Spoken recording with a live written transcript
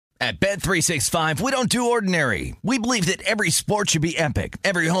At Bet365, we don't do ordinary. We believe that every sport should be epic.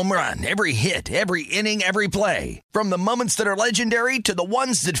 Every home run, every hit, every inning, every play. From the moments that are legendary to the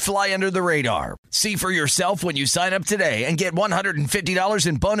ones that fly under the radar. See for yourself when you sign up today and get $150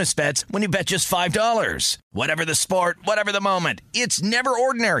 in bonus bets when you bet just $5. Whatever the sport, whatever the moment, it's never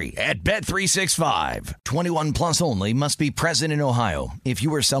ordinary at Bet365. 21 plus only. Must be present in Ohio. If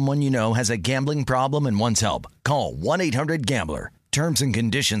you or someone you know has a gambling problem and wants help, call 1-800-GAMBLER. Terms and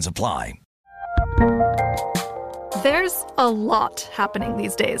conditions apply. There's a lot happening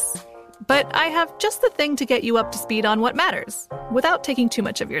these days, but I have just the thing to get you up to speed on what matters without taking too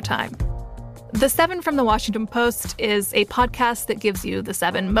much of your time. The 7 from the Washington Post is a podcast that gives you the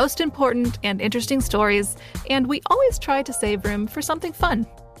 7 most important and interesting stories, and we always try to save room for something fun.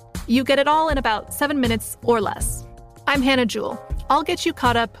 You get it all in about 7 minutes or less. I'm Hannah Jewell. I'll get you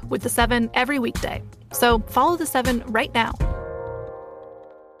caught up with the 7 every weekday. So follow the 7 right now.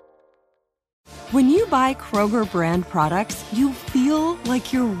 When you buy Kroger brand products, you feel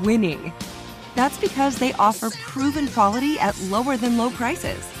like you're winning. That's because they offer proven quality at lower than low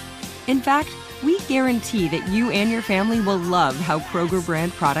prices. In fact, we guarantee that you and your family will love how Kroger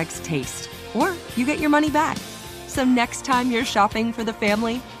brand products taste, or you get your money back. So next time you're shopping for the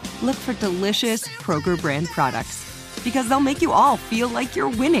family, look for delicious Kroger brand products, because they'll make you all feel like you're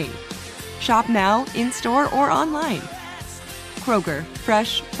winning. Shop now, in-store, or online. Kroger,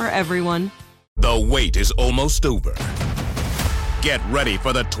 fresh for everyone. The wait is almost over. Get ready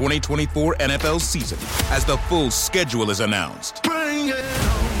for the 2024 NFL season as the full schedule is announced.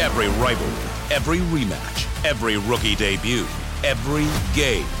 Every rivalry, every rematch, every rookie debut, every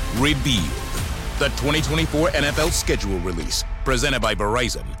game revealed. The 2024 NFL schedule release, presented by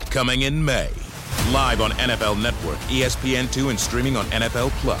Verizon, coming in May. Live on NFL Network, ESPN2, and streaming on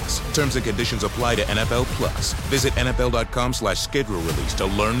NFL Plus. Terms and conditions apply to NFL Plus. Visit NFL.com/schedule release to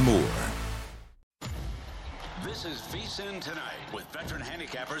learn more. This is VSiN Tonight with veteran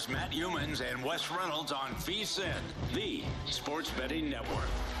handicappers Matt Youmans and Wes Reynolds on VSiN, the sports betting network.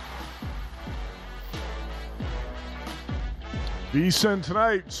 VSiN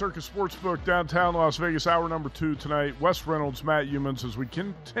Tonight, Circus Sportsbook, downtown Las Vegas, hour number 2 tonight. Wes Reynolds, Matt Youmans, as we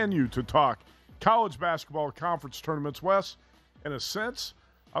continue to talk college basketball conference tournaments. Wes, in a sense,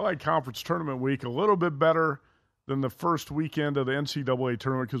 I like conference tournament week a little bit better than the first weekend of the NCAA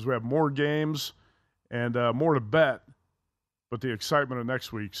tournament because we have more games and more to bet, but the excitement of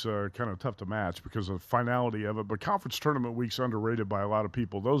next week's kind of tough to match because of the finality of it. But conference tournament week's underrated by a lot of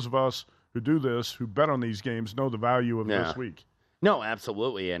people. Those of us who do this, who bet on these games, know the value of this week. No,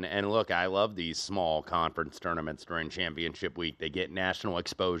 absolutely. And look, I love these small conference tournaments during championship week. They get national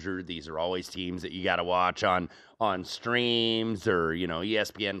exposure. These are always teams that you got to watch on streams or,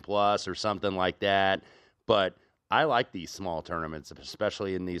 ESPN Plus or something like that. But I like these small tournaments,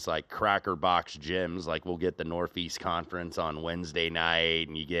 especially in these like cracker box gyms. Like we'll get the Northeast Conference on Wednesday night,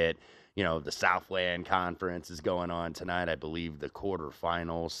 and you get, the Southland Conference is going on tonight. I believe the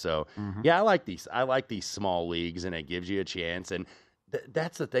quarterfinals. So yeah, I like these. I like these small leagues, and it gives you a chance. And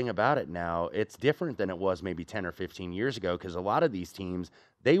that's the thing about it now. It's different than it was maybe 10 or 15 years ago because a lot of these teams,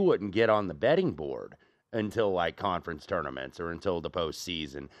 they wouldn't get on the betting board until like conference tournaments or until the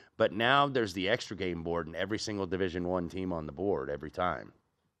postseason. But now there's the extra game board and every single Division I team on the board every time.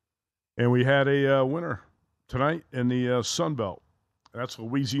 And we had a winner tonight in the Sun Belt. That's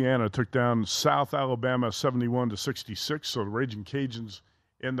Louisiana. Took down South Alabama 71-66. So the Raging Cajuns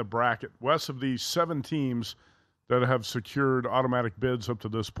in the bracket. West of these 7 teams that have secured automatic bids up to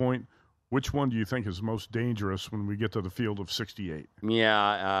this point, which one do you think is most dangerous when we get to the field of 68?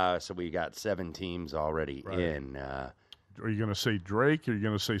 Yeah, so we got 7 teams already in. Are you going to say Drake or are you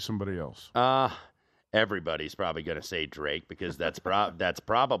going to say somebody else? Everybody's probably going to say Drake because that's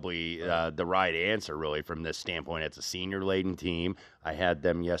probably the right answer, really, from this standpoint. It's a senior-laden team. I had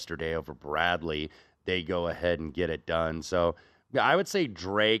them yesterday over Bradley. They go ahead and get it done. So yeah, I would say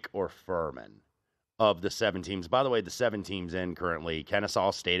Drake or Furman of the 7 teams. By the way, the 7 teams in currently,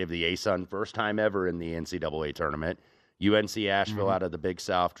 Kennesaw State of the ASUN, first time ever in the NCAA tournament. UNC Asheville out of the Big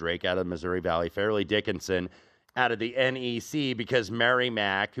South, Drake out of the Missouri Valley, Fairleigh Dickinson out of the NEC, because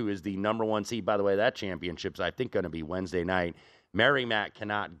Merrimack, who is the number 1 seed, by the way, that championship's, I think, going to be Wednesday night. Merrimack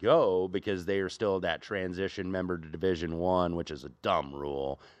cannot go because they are still that transition member to Division I, which is a dumb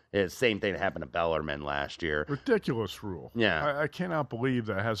rule. It's the same thing that happened to Bellarmine last year. Ridiculous rule. Yeah. I cannot believe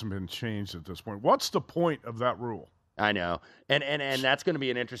that hasn't been changed at this point. What's the point of that rule? I know. And that's going to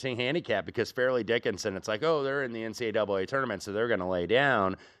be an interesting handicap because Fairleigh Dickinson, it's like, oh, they're in the NCAA tournament, so they're going to lay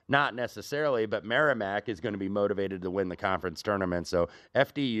down. Not necessarily, but Merrimack is going to be motivated to win the conference tournament. So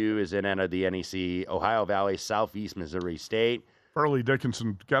FDU is in out of the NEC, Ohio Valley, Southeast Missouri State, Burley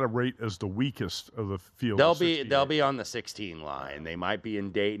Dickinson got a rate as the weakest of the field. They'll be on the 16 line. They might be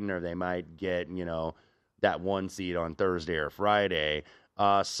in Dayton, or they might get that 1 seed on Thursday or Friday.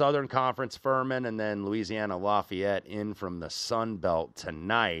 Southern Conference Furman, and then Louisiana Lafayette in from the Sun Belt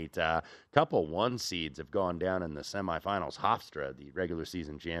tonight. A couple 1 seeds have gone down in the semifinals. Hofstra, the regular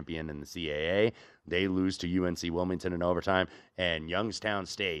season champion in the CAA, they lose to UNC Wilmington in overtime. And Youngstown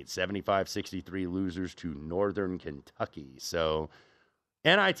State, 75-63 losers to Northern Kentucky. So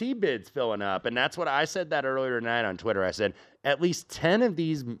NIT bids filling up, and that's what I said that earlier tonight on Twitter. I said at least 10 of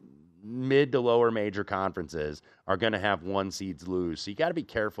these mid to lower major conferences are going to have 1 seeds lose. So you got to be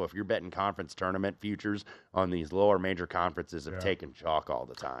careful if you're betting conference tournament futures on these lower major conferences of taking chalk all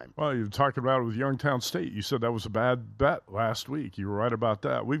the time. Well, you talked about it with Youngstown State. You said that was a bad bet last week. You were right about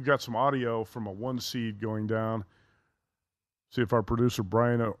that. We've got some audio from a 1 seed going down. See if our producer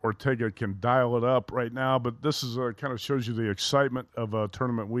Brian Ortega can dial it up right now. But this is kind of shows you the excitement of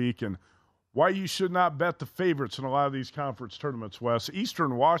tournament week and why you should not bet the favorites in a lot of these conference tournaments, Wes.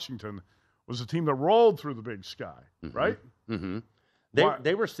 Eastern Washington was a team that rolled through the Big Sky, right? Mm-hmm.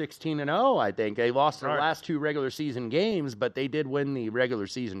 They were 16-0, I think. They lost their last 2 regular season games, but they did win the regular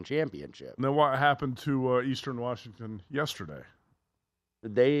season championship. And then what happened to Eastern Washington yesterday?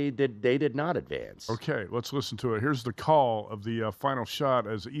 They did not advance. Okay, let's listen to it. Here's the call of the final shot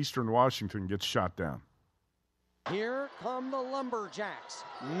as Eastern Washington gets shot down. Here come the Lumberjacks.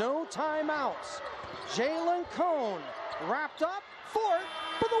 No timeouts. Jalen Cone wrapped up. Fort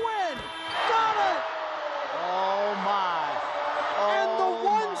for the win. Got it! Oh, my. And the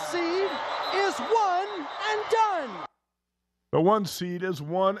 1 seed is 1 and done. The 1 seed is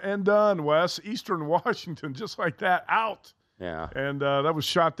 1 and done, Wes. Eastern Washington, just like that, out. Yeah. And that was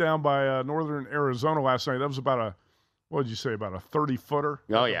shot down by Northern Arizona last night. That was about a 30-footer?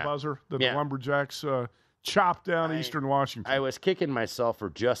 Oh, yeah. Buzzer that the Lumberjacks chopped down Eastern Washington. I was kicking myself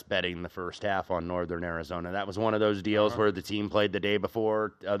for just betting the first half on Northern Arizona. That was one of those deals where the team played the day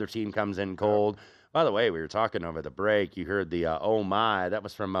before, the other team comes in cold. By the way, we were talking over the break. You heard the oh my. That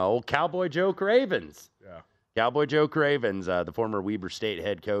was from old Cowboy Joe Cravens. Yeah. Cowboy Joe Cravens, the former Weber State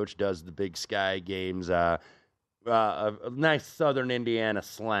head coach, does the Big Sky games. A nice Southern Indiana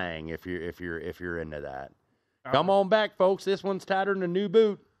slang if you're into that. Come on back, folks. This one's tighter than a new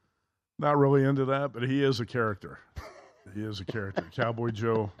boot. Not really into that, but he is a character. He is a character. Cowboy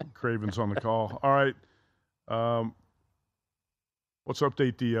Joe Cravens on the call. All right. Let's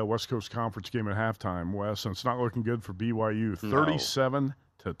update the West Coast Conference game at halftime, Wes. And it's not looking good for BYU,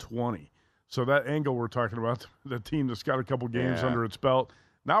 37-20. So that angle we're talking about, the team that's got a couple games under its belt,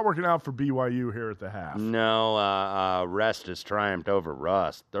 not working out for BYU here at the half. No, Rest has triumphed over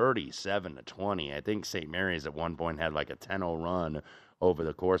Rust, 37-20. I think St. Mary's at one point had like a 10-0 run over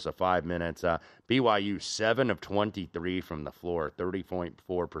the course of 5 minutes. BYU 7 of 23 from the floor,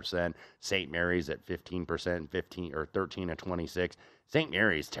 30.4%. St. Mary's at 15%, 13 of 26. St.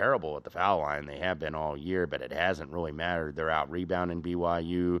 Mary's terrible at the foul line. They have been all year, but it hasn't really mattered. They're out rebounding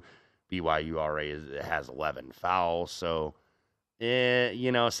BYU. BYU already has 11 fouls, so.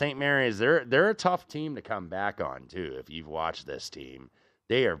 St. Mary's, they're a tough team to come back on, too, if you've watched this team.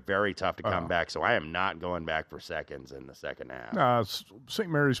 They are very tough to come back, so I am not going back for seconds in the second half. St.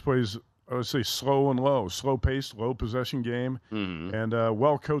 Mary's plays, I would say, slow and low, slow-paced, low-possession game, and a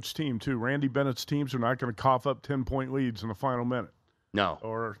well-coached team, too. Randy Bennett's teams are not going to cough up 10-point leads in the final minute. No.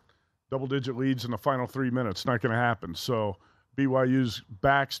 Or double-digit leads in the final 3 minutes. Not going to happen. So BYU's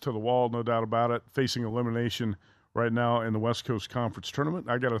backs to the wall, no doubt about it, facing elimination right now in the West Coast Conference Tournament.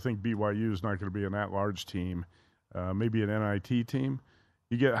 I got to think BYU is not going to be an at-large team, maybe an NIT team.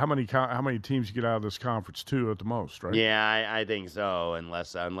 You get how many teams you get out of this conference? 2 at the most, right? Yeah, I think so.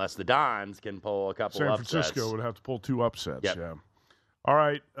 Unless the Dons can pull a couple upsets. San Francisco would have to pull 2 upsets. Yep. Yeah. All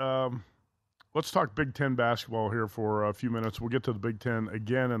right. Let's talk Big Ten basketball here for a few minutes. We'll get to the Big Ten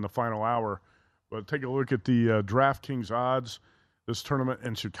again in the final hour. But take a look at the DraftKings odds. This tournament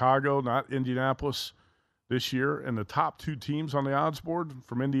in Chicago, not Indianapolis, this year. And the top 2 teams on the odds board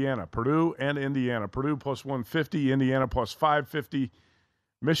from Indiana, Purdue and Indiana. Purdue plus 150, Indiana plus 550.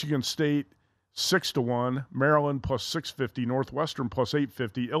 Michigan State 6-1, Maryland plus 650, Northwestern plus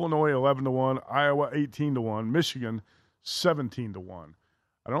 850, Illinois 11-1, Iowa 18-1, Michigan 17-1.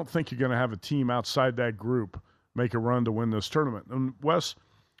 I don't think you're going to have a team outside that group make a run to win this tournament. And Wes,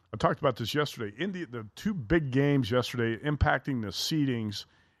 I talked about this yesterday. The 2 big games yesterday impacting the seedings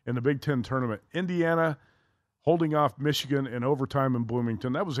in the Big Ten tournament. Indiana holding off Michigan in overtime in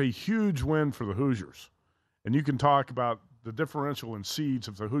Bloomington. That was a huge win for the Hoosiers. And you can talk about the differential in seeds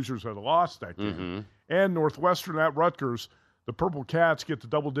if the Hoosiers had lost that game. Mm-hmm. And Northwestern at Rutgers, the Purple Cats get the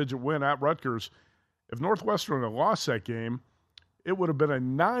double-digit win at Rutgers. If Northwestern had lost that game, it would have been a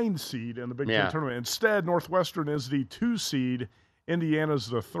 9 seed in the Big Ten tournament. Instead, Northwestern is the 2 seed, Indiana's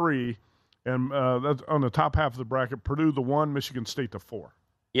the 3, and that's on the top half of the bracket. Purdue the 1, Michigan State the 4.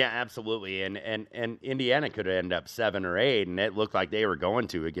 Yeah, absolutely. And Indiana could end up 7 or 8, and it looked like they were going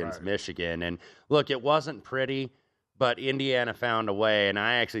to against Michigan. And look, it wasn't pretty, but Indiana found a way, and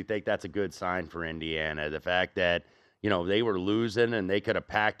I actually think that's a good sign for Indiana. The fact that, they were losing and they could have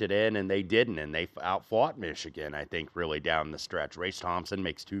packed it in, and they didn't, and they outfought Michigan, I think, really down the stretch. Race Thompson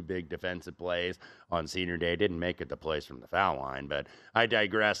makes 2 big defensive plays on senior day. Didn't make it the plays from the foul line, but I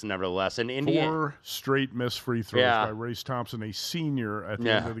digress nevertheless. And Indiana, 4 straight missed free throws by Race Thompson, a senior at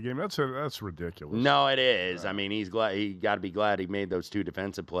the end of the game. That's ridiculous. No, it is. I mean, he got to be glad he made those 2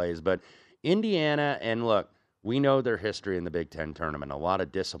 defensive plays. But Indiana, and look, we know their history in the Big Ten tournament. A lot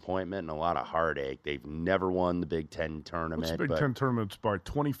of disappointment and a lot of heartache. They've never won the Big Ten tournament. The Big Ten tournament's about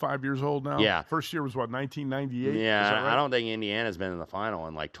 25 years old now? Yeah. First year was, 1998? Yeah, right? I don't think Indiana's been in the final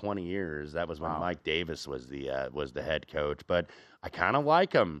in like 20 years. That was when Mike Davis was the head coach. But I kind of like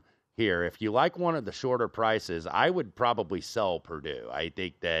them here. If you like one of the shorter prices, I would probably sell Purdue. I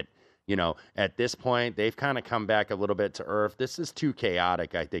think that, at this point, they've kind of come back a little bit to earth. This is too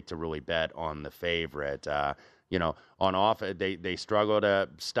chaotic, I think, to really bet on the favorite. On off, they struggle to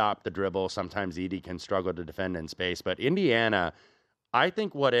stop the dribble. Sometimes Edey can struggle to defend in space. But Indiana, I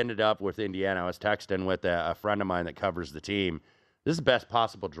think what ended up with Indiana, I was texting with a friend of mine that covers the team. This is the best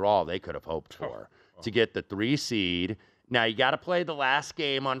possible draw they could have hoped for to get the 3 seed. Now, you got to play the last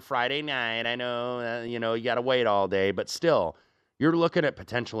game on Friday night. I know, you got to wait all day. But still, you're looking at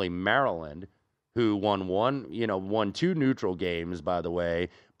potentially Maryland, who won 2 neutral games, by the way,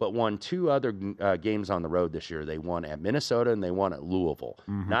 but won 2 other games on the road this year. They won at Minnesota and they won at Louisville.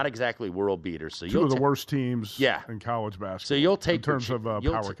 Mm-hmm. Not exactly world beaters. So 2 of the worst teams in college basketball. So you'll take in terms of power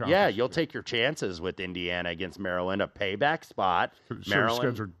conference. Yeah, you'll take your chances with Indiana against Maryland, a payback spot. Maryland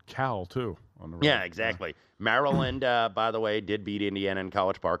scheduled Cal too on the road. Yeah, exactly. Maryland, by the way, did beat Indiana in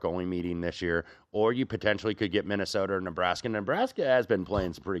College Park, only meeting this year. Or you potentially could get Minnesota or Nebraska. Nebraska has been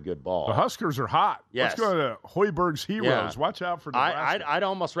playing some pretty good ball. The Huskers are hot. Yes. Let's go to Hoiberg's Heroes. Yeah. Watch out for Nebraska. I'd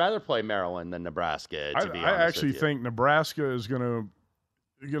almost rather play Maryland than Nebraska, to be honest. I actually think Nebraska is going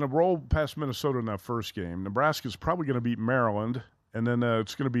to roll past Minnesota in that first game. Nebraska's probably going to beat Maryland, and then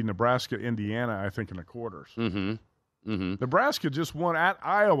it's going to be Nebraska-Indiana, I think, in the quarters. Mm-hmm. Mm-hmm. Nebraska just won at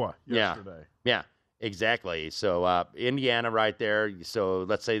Iowa yesterday. Yeah. Exactly. So Indiana right there. So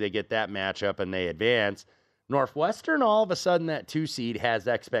let's say they get that matchup and they advance. Northwestern, all of a sudden, that 2 seed has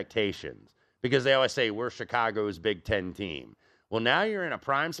expectations because they always say we're Chicago's Big Ten team. Well, now you're in a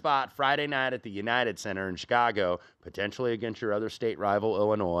prime spot Friday night at the United Center in Chicago, potentially against your other state rival,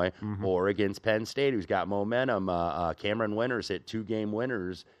 Illinois, or against Penn State, who's got momentum. Cameron Winters hit 2-game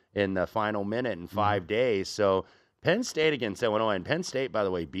winners in the final minute in 5 days. So Penn State against Illinois, and Penn State, by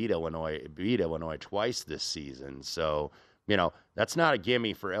the way, beat Illinois twice this season. So, that's not a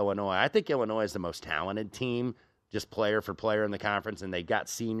gimme for Illinois. I think Illinois is the most talented team, just player for player in the conference, and they got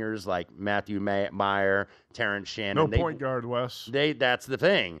seniors like Matthew Meyer, Terrence Shannon. No point guard, Wes. That's the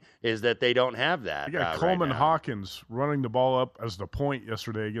thing, is that they don't have that. They got Coleman Hawkins running the ball up as the point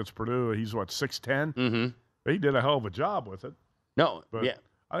yesterday against Purdue. He's, 6'10"? Mm-hmm. He did a hell of a job with it. No, but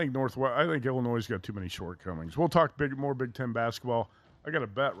I think Illinois' got too many shortcomings. We'll talk more Big Ten basketball. I got a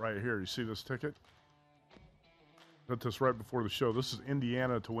bet right here. You see this ticket? Bet this right before the show. This is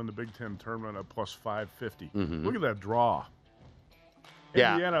Indiana to win the Big Ten tournament at plus 550. Mm-hmm. Look at that draw.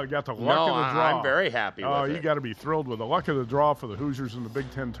 Yeah. Indiana got the luck of the draw. I'm very happy with it. Oh, you got to be thrilled with the luck of the draw for the Hoosiers in the Big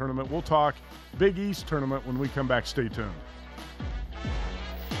Ten tournament. We'll talk Big East tournament when we come back. Stay tuned.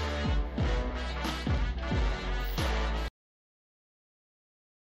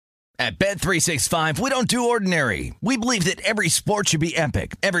 At Bet365, we don't do ordinary. We believe that every sport should be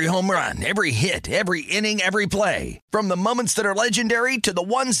epic. Every home run, every hit, every inning, every play. From the moments that are legendary to the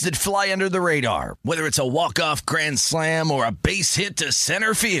ones that fly under the radar. Whether it's a walk-off grand slam or a base hit to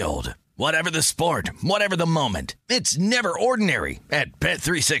center field. Whatever the sport, whatever the moment. It's never ordinary at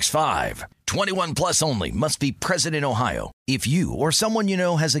Bet365. 21 plus only. Must be present in Ohio. If you or someone you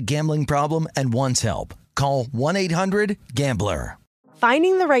know has a gambling problem and wants help, call 1-800-GAMBLER.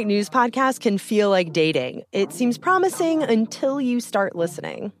 Finding the right news podcast can feel like dating. It seems promising until you start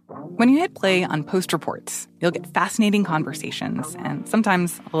listening. When you hit play on Post Reports, you'll get fascinating conversations and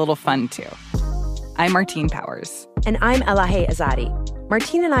sometimes a little fun, too. I'm Martine Powers. And I'm Elahe Azadi.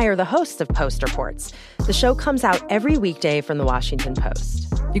 Martine and I are the hosts of Post Reports. The show comes out every weekday from The Washington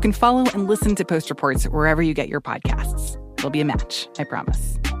Post. You can follow and listen to Post Reports wherever you get your podcasts. It'll be a match, I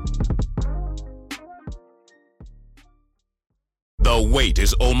promise. The wait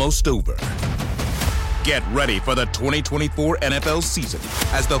is almost over. Get ready for the 2024 NFL season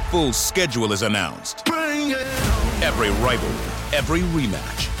as the full schedule is announced. Every rivalry, every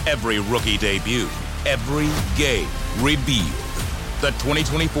rematch, every rookie debut, every game revealed. The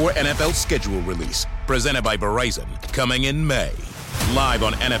 2024 NFL schedule release, presented by Verizon, coming in May. Live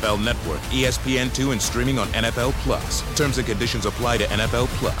on NFL Network, ESPN2, and streaming on NFL Plus. Terms and conditions apply to NFL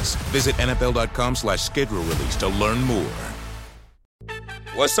Plus. Visit NFL.com/schedule release to learn more.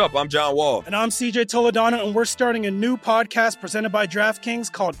 What's up? I'm John Wall. And I'm CJ Toledano, and we're starting a new podcast presented by DraftKings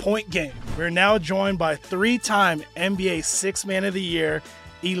called Point Game. We're now joined by three-time NBA Sixth Man of the Year,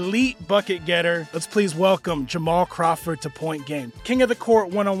 elite bucket getter. Let's please welcome Jamal Crawford to Point Game. King of the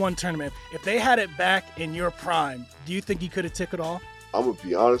Court one-on-one tournament. If they had it back in your prime, do you think you could have took it all? I'm going to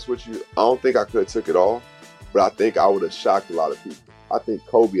be honest with you. I don't think I could have took it all, but I think I would have shocked a lot of people. I think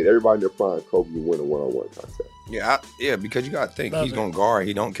Kobe and everybody in their prime, Kobe would win a one-on-one contest. Yeah, because you got to think. He's going to guard.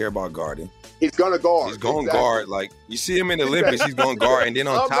 He don't care about guarding. He's going to guard. He's going to guard. Like, you see him in the Olympics, he's going to guard. And then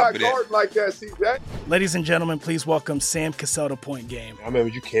on top of that. I'm not guarding like that, CJ. Ladies and gentlemen, please welcome Sam Cassell to Point Game. I remember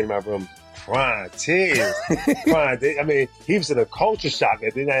you came out from prime 10. I mean, he was in a culture shock.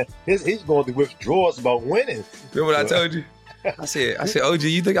 And then he's going through withdrawals about winning. Remember what I told you? I said, OG,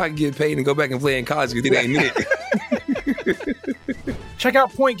 you think I can get paid and go back and play in college because it ain't it? Check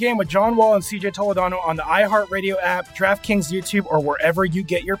out Point Game with John Wall and CJ Toledano on the iHeartRadio app, DraftKings YouTube, or wherever you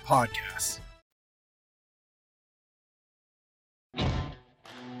get your podcasts.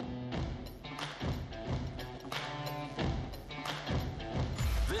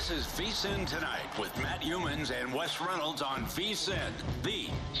 This is VSiN Tonight with Matt Humans and Wes Reynolds on VSiN, the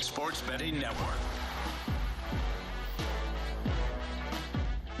sports betting network.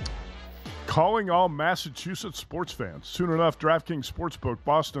 Calling all Massachusetts sports fans. Soon enough, DraftKings Sportsbook,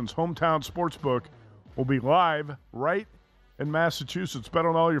 Boston's hometown sportsbook, will be live right in Massachusetts. Bet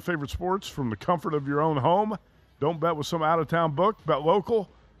on all your favorite sports from the comfort of your own home. Don't bet with some out-of-town book. Bet local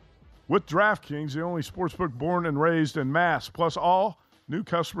with DraftKings, the only sportsbook born and raised in Mass. Plus, all new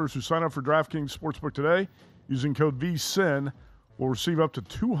customers who sign up for DraftKings Sportsbook today using code VSiN will receive up to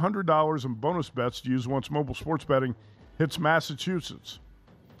 $200 in bonus bets to use once mobile sports betting hits Massachusetts.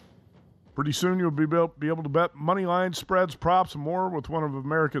 Pretty soon you'll be able to bet money lines, spreads, props, and more with one of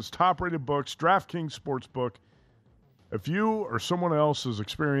America's top-rated books, DraftKings Sportsbook. If you or someone else is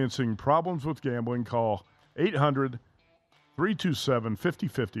experiencing problems with gambling, call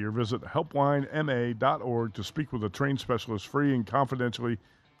 800-327-5050 or visit helplinema.org to speak with a trained specialist free and confidentially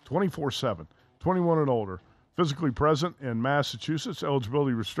 24/7. 21 and older. Physically present in Massachusetts.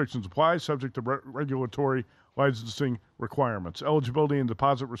 Eligibility restrictions apply, subject to regulatory licensing requirements. Eligibility and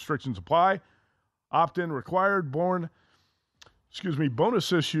deposit restrictions apply. Opt-in required. Bonus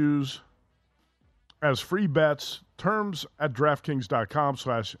issues as free bets. Terms at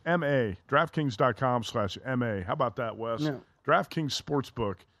DraftKings.com/MA. DraftKings.com/MA. How about that, Wes? No. DraftKings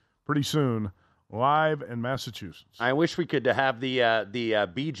Sportsbook pretty soon live in Massachusetts. I wish we could have the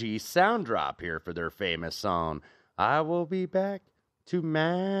Bee Gees sound drop here for their famous song, I Will Be Back to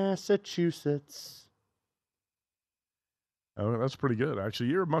Massachusetts. Oh, that's pretty good, actually.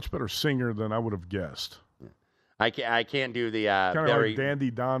 You're a much better singer than I would have guessed. I can't do the kind of Barry like Dandy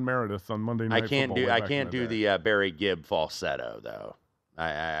Don Meredith on Monday Night Football. I can't do the Barry Gibb falsetto though.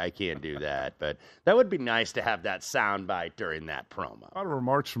 I can't do that, but that would be nice to have that sound bite during that promo. A lot of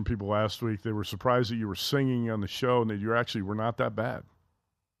remarks from people last week. They were surprised that you were singing on the show and that you actually were not that bad.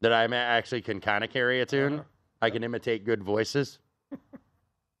 That I actually can kind of carry a tune. I can imitate good voices. I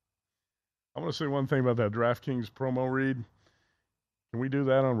want to say one thing about that DraftKings promo read. Can we do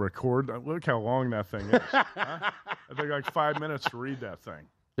that on record? Look how long that thing is. Huh? I think like 5 minutes to read that thing.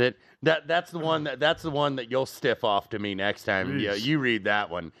 That's the one that you'll stiff off to me next time. Yeah, you read that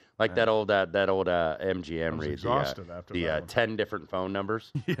one like that old MGM read the 10 different phone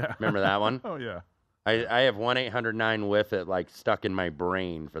numbers. Yeah, remember that one? Oh yeah. I have 1-800-9-WIF-IT like stuck in my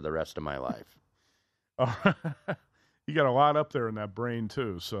brain for the rest of my life. You got a lot up there in that brain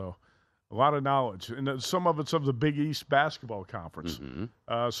too, so a lot of knowledge, and some of it's of the Big East Basketball Conference.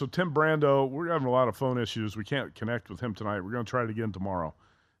 Mm-hmm. So Tim Brando, we're having a lot of phone issues. We can't connect with him tonight. We're going to try it again tomorrow.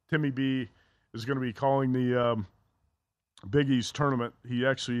 Timmy B is going to be calling the Big East tournament. He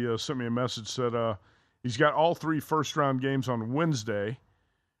actually sent me a message, said he's got all 3 first-round games on Wednesday,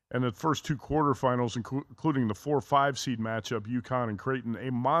 and the first 2 quarterfinals, including the 4-5 seed matchup, UConn and Creighton, a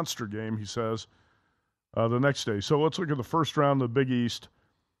monster game, he says, the next day. So let's look at the first round of the Big East.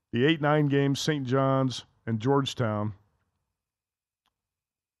 The 8-9 games, St. John's and Georgetown.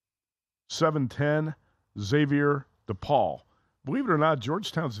 7-10, Xavier DePaul. Believe it or not,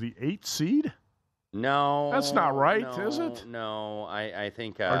 Georgetown's the 8th seed. No. That's not right, is no, it? No, I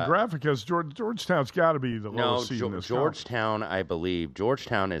think... Our graphic has Georgetown's got to be the lowest seed in this Georgetown, I believe.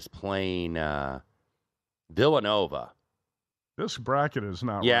 Georgetown is playing Villanova. This bracket is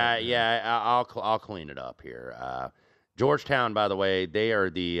not yeah, right. Yeah, I'll clean it up here. Georgetown, by the way, they are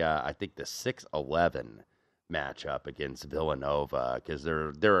I think the 6-11 matchup against Villanova because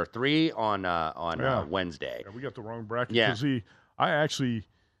there are 3 on Wednesday. Yeah, we got the wrong bracket. Yeah. I actually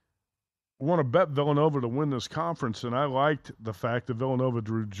want to bet Villanova to win this conference, and I liked the fact that Villanova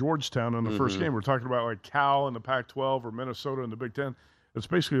drew Georgetown in the first game. We're talking about like Cal in the Pac-12 or Minnesota in the Big Ten. It's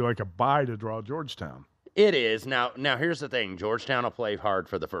basically like a bye to draw Georgetown. It is. Now here's the thing. Georgetown will play hard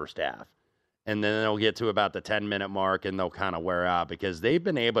for the first half, and then they'll get to about the 10-minute mark, and they'll kind of wear out because they've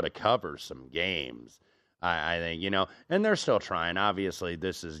been able to cover some games, I think, and they're still trying. Obviously,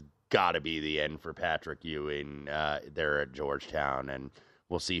 this has got to be the end for Patrick Ewing there at Georgetown, and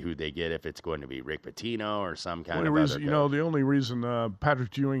we'll see who they get, if it's going to be Rick Pitino or some kind of other coach. The only reason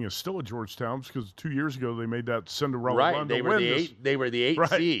Patrick Ewing is still at Georgetown is because 2 years ago they made that Cinderella run they to were win the this. eight. They were the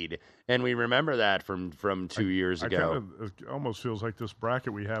 8th seed, and we remember that from 2 years ago. It almost feels like this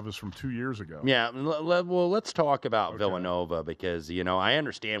bracket we have is from 2 years ago. Yeah, well, let's talk about Villanova because, I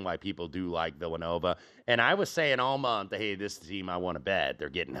understand why people do like Villanova. And I was saying all month, hey, this team I want to bet. They're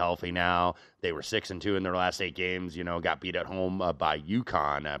getting healthy now. They were 6-2 in their last 8 games, got beat at home by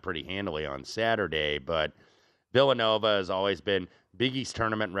UConn pretty handily on Saturday. But Villanova has always been Big East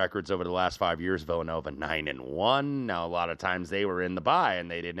tournament records over the last 5 years. Villanova 9-1. Now, a lot of times they were in the bye and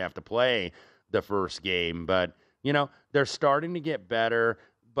they didn't have to play the first game. But, they're starting to get better.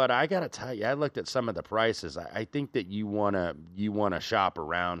 But I got to tell you, I looked at some of the prices. I think that you wanna shop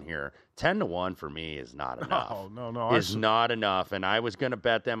around here. 10-1 for me is not enough. No. It's not enough. And I was going to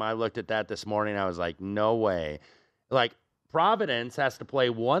bet them. I looked at that this morning. I was like, no way. Like, Providence has to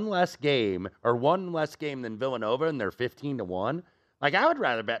play one less game than Villanova, and they're 15-1. Like, I would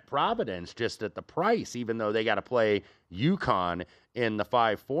rather bet Providence just at the price, even though they got to play UConn in the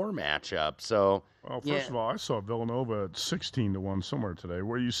 5-4 matchup. So, well, first of all, I saw Villanova at 16-1 somewhere today.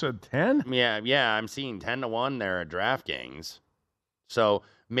 Where you said 10? Yeah, I'm seeing 10-1 there at DraftKings. So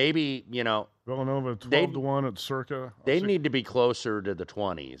maybe Villanova 12-1 at Circa. They need to be closer to the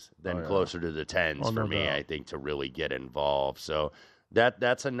 20s than closer to the 10s for me. Doubt. I think to really get involved. So.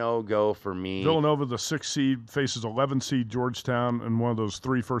 That's a no-go for me. Villanova, the 6th seed, faces 11 seed Georgetown in one of those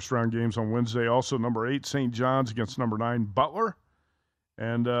 3 first-round games on Wednesday. Also, number 8, St. John's against number 9, Butler.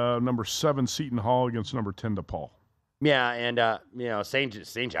 And number 7, Seton Hall against number 10, DePaul. Yeah, and,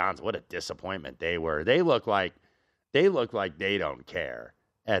 St. John's, what a disappointment they were. They look like they don't care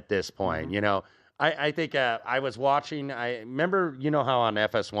at this point. I think I was watching. I remember, how on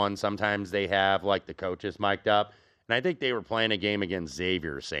FS1 sometimes they have, like, the coaches mic'd up. And I think they were playing a game against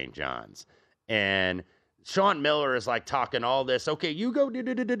Xavier St. John's. And Sean Miller is like talking all this. Okay, you go.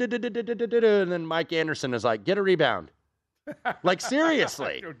 And then Mike Anderson is like, get a rebound. Like,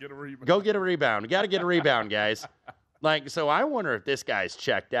 seriously. Go get a rebound. Got to get a rebound, guys. Like, so I wonder if this guy's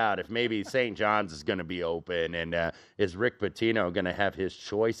checked out, if maybe St. John's is going to be open, and is Rick Pitino going to have his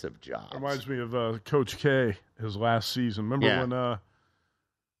choice of jobs? Reminds me of Coach K, his last season. Remember when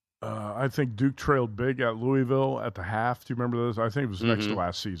I think Duke trailed big at Louisville at the half. Do you remember this? I think it was next to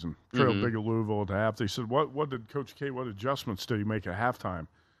last season. Trailed big at Louisville at the half. They said, "What did Coach K? What adjustments did he make at halftime?"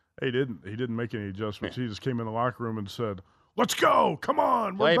 He didn't make any adjustments. He just came in the locker room and said, "Let's go! Come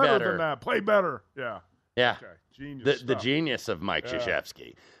on, we're better than that. Play better." Yeah. Okay. Genius. The genius of Mike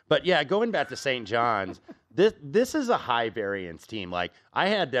Krzyzewski. But yeah, going back to St. John's, this is a high variance team. Like, I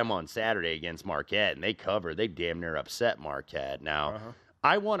had them on Saturday against Marquette, and they covered. They damn near upset Marquette. Now.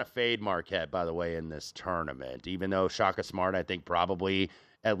 I want to fade Marquette, by the way, in this tournament, even though Shaka Smart, I think, probably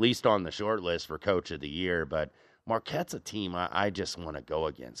at least on the short list for Coach of the Year. But Marquette's a team I just want to go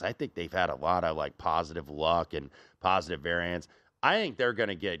against. I think they've had a lot of, like, positive luck and positive variance. I think they're going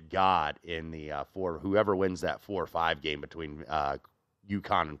to get got in the whoever wins that 4-5 game between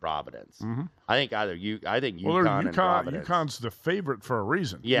UConn and Providence. I think UConn and Providence. UConn's the favorite for a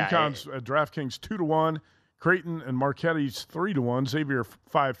reason. Yeah, UConn's at DraftKings 2-1. Creighton and Marquette's 3-1, Xavier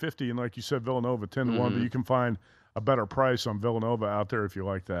 550, and like you said, Villanova 10-1. But you can find a better price on Villanova out there if you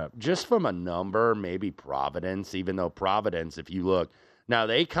like that. Just from a number, maybe Providence. Even though Providence, if you look now,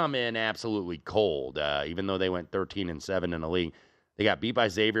 they come in absolutely cold. Even though they went 13-7 in the league, they got beat by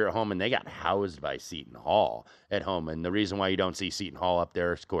Xavier at home and they got housed by Seton Hall at home. And the reason why you don't see Seton Hall up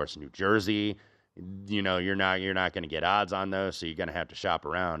there is, of course, New Jersey. You're not going to get odds on those, so you're going to have to shop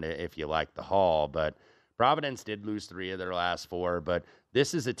around if you like the Hall, but. Providence did lose 3 of their last 4, but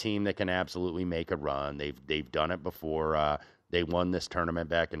this is a team that can absolutely make a run. They've done it before. They won this tournament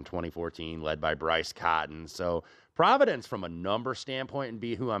back in 2014, led by Bryce Cotton. So Providence, from a number standpoint, and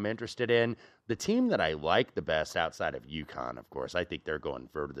be who I'm interested in. The team that I like the best outside of UConn, of course, I think they're going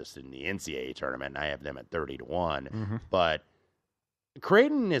furthest in the NCAA tournament, and I have them at 30-1. Mm-hmm. But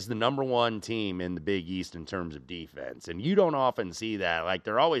Creighton is the number one team in the Big East in terms of defense, and you don't often see that. Like,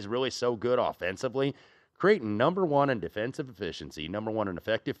 they're always really so good offensively. Creighton, number one in defensive efficiency, number one in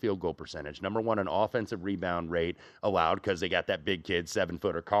effective field goal percentage, number one in offensive rebound rate allowed because they got that big kid,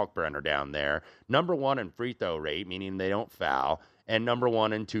 7-footer Kalkbrenner down there, number one in free throw rate, meaning they don't foul, and number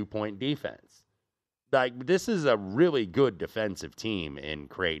one in two-point defense. Like, this is a really good defensive team in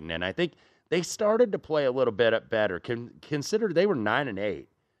Creighton, and I think they started to play a little bit better. Consider they were 9-8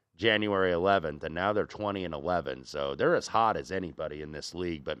 January 11th, and now they're 20-11, so they're as hot as anybody in this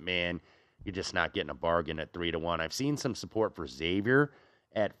league, but man, you're just not getting a bargain at 3-1. I've seen some support for Xavier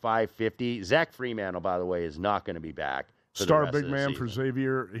at 550. Zach Fremantle, by the way, is not going to be back. Star big man for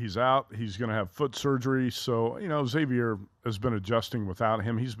Xavier. He's out. He's going to have foot surgery. So, Xavier has been adjusting without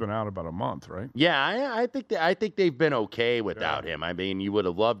him. He's been out about a month, right? Yeah, I think they've been okay without him. I mean, you would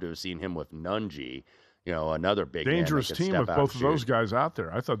have loved to have seen him with Nunji, another big dangerous man team with both of those guys out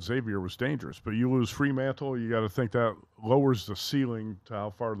there. I thought Xavier was dangerous, but you lose Fremantle, you got to think that lowers the ceiling to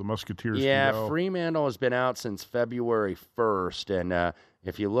how far the Musketeers can go. Yeah, Fremantle has been out since February 1st, and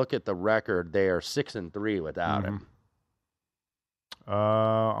if you look at the record, they are 6-3 without him.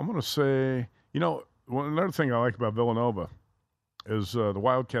 I'm going to say, another thing I like about Villanova is the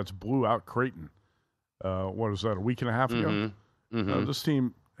Wildcats blew out Creighton. What is that, a week and a half ago? Mm-hmm. This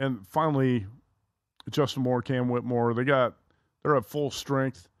team, and finally, Justin Moore, Cam Whitmore, they're at full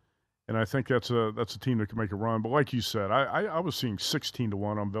strength, and I think that's a team that can make a run. But like you said, I was seeing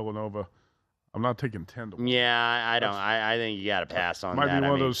 16-1 on Villanova. I'm not taking 10-1. Yeah, I don't. I think you got to pass on that. Might be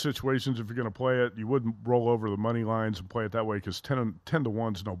one of those situations, if you're going to play it, you wouldn't roll over the money lines and play it that way because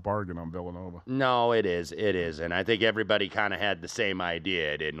 10-1's no bargain on Villanova. No, it is. And I think everybody kind of had the same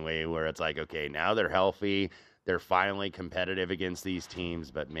idea, didn't we, where it's like, okay, now they're healthy. They're finally competitive against these teams,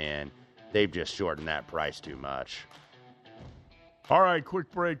 but, man, they've just shortened that price too much. All right, quick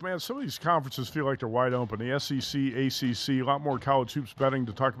break. Man, some of these conferences feel like they're wide open. The SEC, ACC, a lot more college hoops betting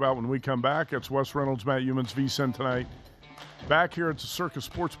to talk about when we come back. It's Wes Reynolds, Matt Youmans, VSiN tonight. Back here at the Circus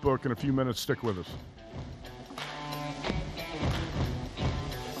Sportsbook in a few minutes. Stick with us.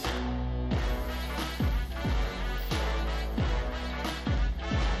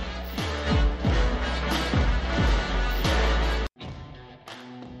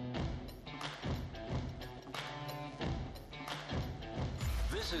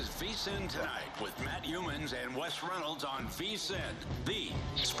 VSiN Tonight with Matt Youmans and Wes Reynolds on VSiN, the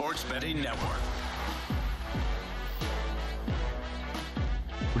Sports Betting Network.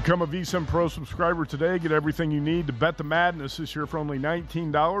 Become a VSiN Pro subscriber today. Get everything you need to bet the madness this year for only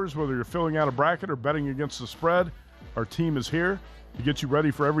 $19. Whether you're filling out a bracket or betting against the spread, our team is here to get you ready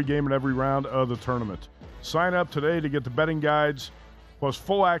for every game and every round of the tournament. Sign up today to get the betting guides plus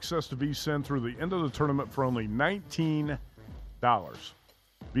full access to VSiN through the end of the tournament for only $19.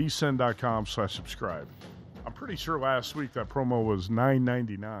 VSiN.com/subscribe. I'm pretty sure last week that promo was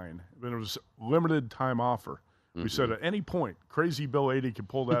 $9.99, but it was limited time offer. We said at any point, Crazy Bill 80 could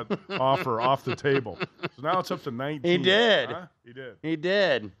pull that offer off the table. So now it's up to 19. He did. Huh? He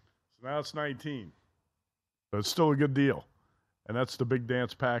did. So now it's 19. But it's still a good deal. And that's the big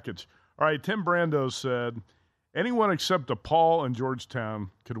dance package. All right, Tim Brando said, anyone except DePaul and Georgetown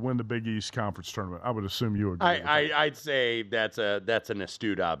could win the Big East Conference Tournament. I would assume you agree with that. I'd say that's an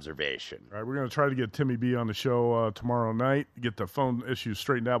astute observation. All right, we're going to try to get Timmy B on the show tomorrow night, get the phone issues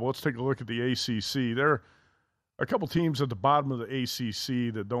straightened out. But let's take a look at the ACC. There are a couple teams at the bottom of the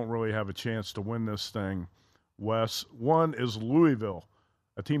ACC that don't really have a chance to win this thing, Wes. One is Louisville,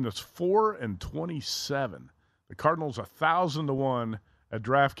 a team that's 4-27. The Cardinals 1,000-1 at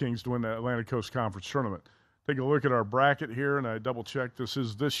DraftKings to win the Atlantic Coast Conference Tournament. Take a look at our bracket here, and I double-checked. This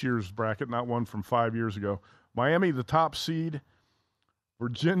is this year's bracket, not one from 5 years ago. Miami, the top seed.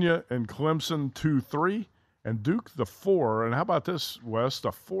 Virginia and Clemson, 2-3. And Duke, the 4. And how about this, Wes?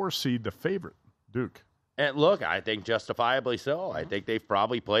 The 4 seed, the favorite, Duke. And look, I think justifiably so. I think they've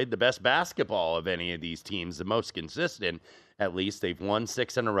probably played the best basketball of any of these teams, the most consistent. At least they've won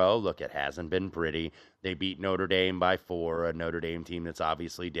 6 in a row. Look, it hasn't been pretty. They beat Notre Dame by 4, a Notre Dame team that's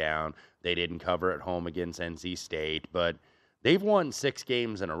obviously down. They didn't cover at home against NC State, but they've won 6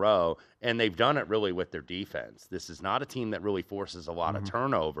 games in a row, and they've done it really with their defense. This is not a team that really forces a lot of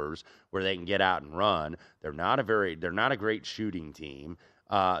turnovers where they can get out and run. They're not a great shooting team.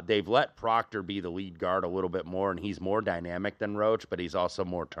 They've let Proctor be the lead guard a little bit more, and he's more dynamic than Roach, but he's also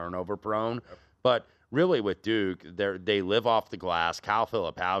more turnover prone. But really with Duke, they live off the glass. Kyle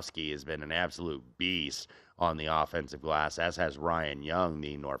Filipowski has been an absolute beast on the offensive glass, as has Ryan Young,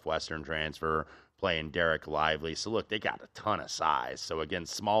 the Northwestern transfer, playing Derek Lively. So, look, they got a ton of size. So,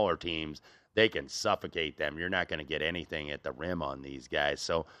 against smaller teams, they can suffocate them. You're not going to get anything at the rim on these guys.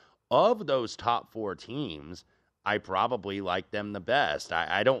 So, of those top 4 teams, I probably like them the best.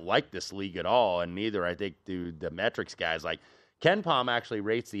 I don't like this league at all, and neither, I think, do the metrics guys. Like, Ken Pom actually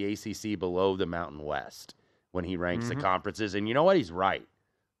rates the ACC below the Mountain West when he ranks the conferences. And you know what? He's right.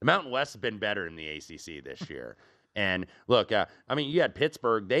 The Mountain West has been better in the ACC this year. And look, you had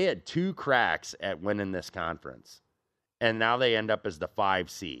Pittsburgh. They had 2 cracks at winning this conference. And now they end up as the 5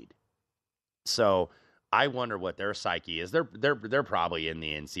 seed. So I wonder what their psyche is. They're probably in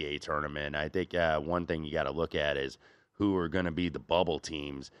the NCAA tournament. I think one thing you got to look at is who are going to be the bubble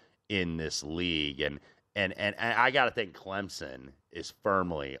teams in this league. And I got to think Clemson is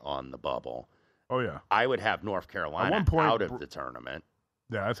firmly on the bubble. Oh, yeah. I would have North Carolina out of the tournament.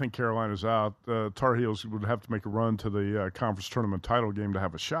 Yeah, I think Carolina's out. Tar Heels would have to make a run to the conference tournament title game to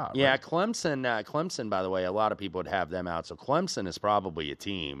have a shot. Yeah, right? Clemson, by the way, a lot of people would have them out. So Clemson is probably a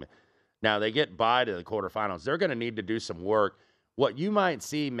team. Now, they get by to the quarterfinals. They're going to need to do some work. What you might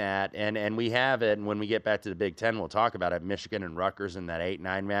see, Matt, and we have it, and when we get back to the Big Ten, we'll talk about it, Michigan and Rutgers in that 8-9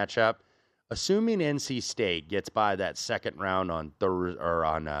 matchup. Assuming NC State gets by that second round on Thursday, or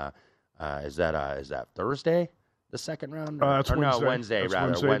on is that Thursday? The second round? That's Wednesday. No, Wednesday, that's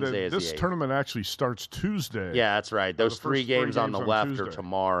rather. Wednesday is this the 8th. Tournament actually starts Tuesday. Yeah, that's right. Those three games on the left Tuesday. are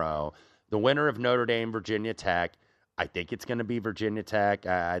tomorrow. The winner of Notre Dame, Virginia Tech. I think it's going to be Virginia Tech.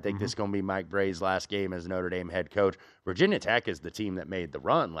 I think this is going to be Mike Brey's last game as Notre Dame head coach. Virginia Tech is the team that made the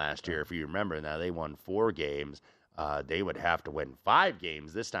run last year, if you remember. Now, they won 4 games. They would have to win 5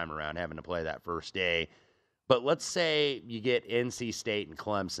 games this time around, having to play that first day. But let's say you get NC State and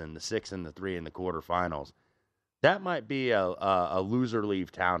Clemson, the 6 and the 3 in the quarterfinals. That might be a loser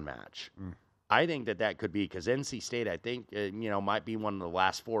leave town match. I think that could be, because NC State, I think, might be one of the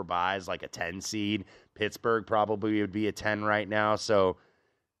last 4 byes, like a 10 seed. Pittsburgh probably would be a 10 right now. So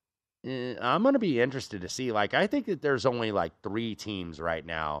I'm going to be interested to see. Like, I think that there's only like 3 teams right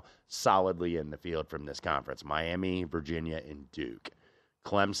now solidly in the field from this conference: Miami, Virginia, and Duke.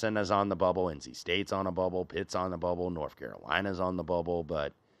 Clemson is on the bubble. NC State's on a bubble. Pitt's on the bubble. North Carolina's on the bubble.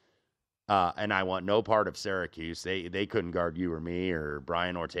 But and I want no part of Syracuse. They couldn't guard you or me or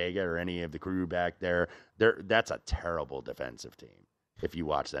Brian Ortega or any of the crew back there. That's a terrible defensive team. If you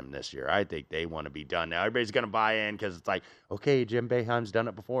watch them this year, I think they want to be done. Now, everybody's going to buy in because it's like, okay, Jim Boeheim's done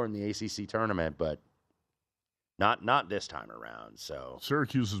it before in the ACC tournament, but not this time around. So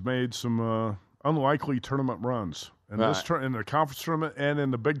Syracuse has made some unlikely tournament runs in in the conference tournament and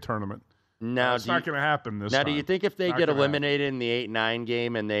in the big tournament. Now, it's not going to happen this time. Now, do you think if they get eliminated in the 8-9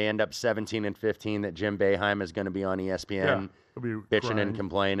 game and they end up 17-15, that Jim Boeheim is going to be on ESPN bitching and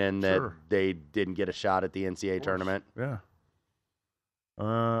complaining that they didn't get a shot at the NCAA tournament? Yeah.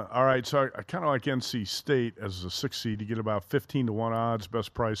 All right, so I kind of like NC State as a 6 seed. You get about 15-1 odds,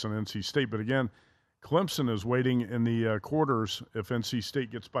 best price on NC State. But again, Clemson is waiting in the quarters. If NC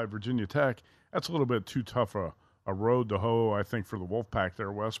State gets by Virginia Tech, that's a little bit too tough a road to hoe, I think, for the Wolfpack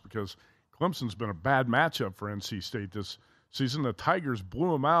there, Wes, because Clemson's been a bad matchup for NC State this season. The Tigers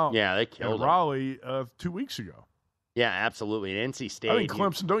blew them out. Yeah, they killed them. Raleigh 2 weeks ago. Yeah, absolutely. And NC State. I think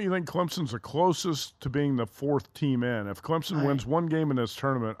Clemson. Don't you think Clemson's the closest to being the 4th team in? If Clemson wins one game in this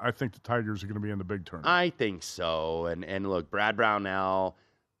tournament, I think the Tigers are going to be in the big tournament. I think so. And look, Brad Brownell,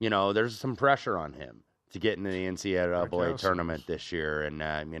 there's some pressure on him to get into the NCAA tournament this year, and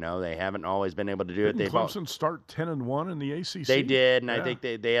they haven't always been able to do it. Didn't Clemson start 10-1 in the ACC? They did, and I think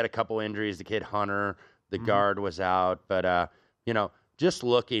they had a couple injuries. The kid Hunter, the guard, was out, but just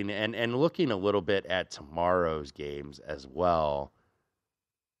looking and looking a little bit at tomorrow's games as well.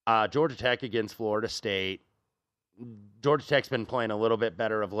 Georgia Tech against Florida State. Georgia Tech's been playing a little bit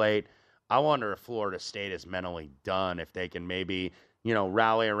better of late. I wonder if Florida State is mentally done, if they can maybe,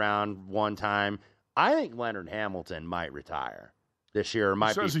 rally around one time. I think Leonard Hamilton might retire this year, or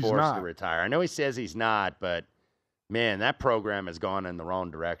might be forced to retire. I know he says he's not, but, man, that program has gone in the wrong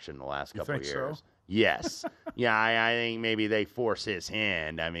direction the last couple of years. So? Yes. Yeah, I think maybe they force his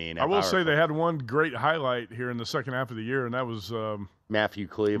hand. I mean, I will say they had one great highlight here in the second half of the year, and that was Matthew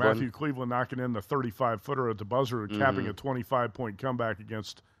Cleveland. Matthew Cleveland knocking in the 35-footer at the buzzer, capping a 25-point comeback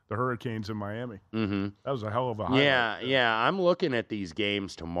against the Hurricanes in Miami. That was a hell of a highlight. Yeah. I'm looking at these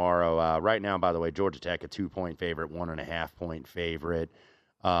games tomorrow. Right now, by the way, Georgia Tech a 2-point favorite, 1.5-point favorite.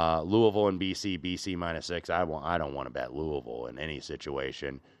 Louisville and BC -6. I don't want to bet Louisville in any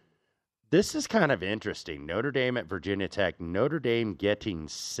situation. This is kind of interesting. Notre Dame at Virginia Tech. Notre Dame getting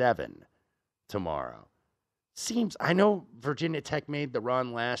 7 tomorrow. I know Virginia Tech made the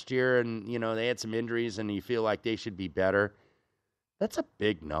run last year and, they had some injuries and you feel like they should be better. That's a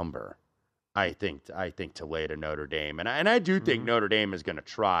big number, I think to lay to Notre Dame. And I do think Notre Dame is going to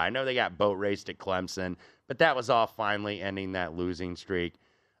try. I know they got boat raced at Clemson, but that was all finally ending that losing streak.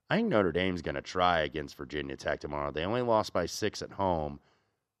 I think Notre Dame's going to try against Virginia Tech tomorrow. They only lost by 6 at home.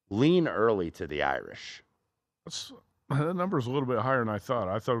 Lean early to the Irish. That number's a little bit higher than I thought.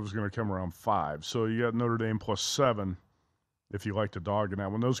 I thought it was going to come around 5. So you got Notre Dame plus 7 if you like to dog in that.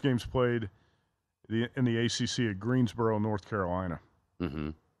 When those games played in the ACC at Greensboro, North Carolina. Mm-hmm.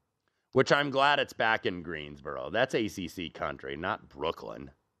 Which I'm glad it's back in Greensboro. That's ACC country, not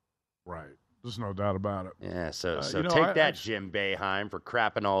Brooklyn. Right. There's no doubt about it. Yeah, so take that, Jim Boeheim, for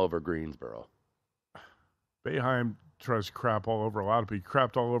crapping all over Greensboro. Boeheim tries to crap all over a lot of people. He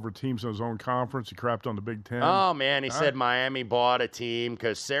crapped all over teams in his own conference. He crapped on the Big Ten. Oh, man, he said Miami bought a team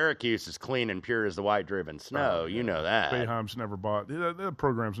because Syracuse is clean and pure as the white-driven snow. You know that. Boeheim's never bought – the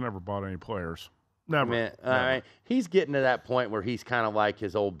program's never bought any players. Never. Man, never. He's getting to that point where he's kind of like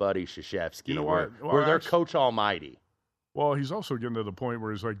his old buddy Krzyzewski, you know where they're Coach Almighty. Well, he's also getting to the point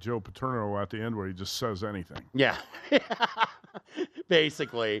where he's like Joe Paterno at the end where he just says anything. Yeah.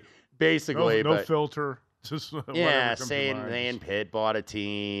 Basically. No filter. Just You don't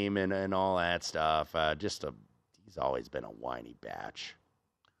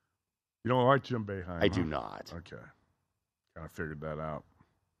like Jim Boeheim? I do not. Okay. Kind of figured that out.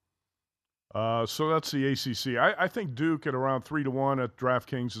 So that's the ACC. I think Duke at around 3-1 at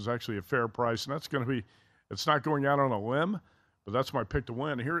DraftKings is actually a fair price, and that's going to be – it's not going out on a limb, but that's my pick to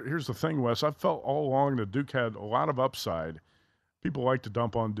win. Here's the thing, Wes. I've felt all along that Duke had a lot of upside. People like to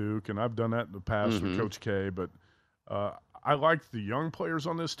dump on Duke, and I've done that in the past with Coach K, but I liked the young players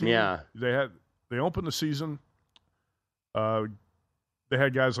on this team. Yeah. They opened the season. They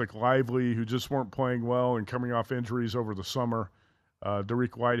had guys like Lively who just weren't playing well and coming off injuries over the summer.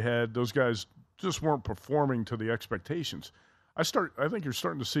 Dariq Whitehead, those guys just weren't performing to the expectations. I think you're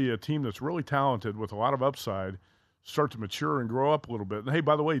starting to see a team that's really talented with a lot of upside start to mature and grow up a little bit. And, hey,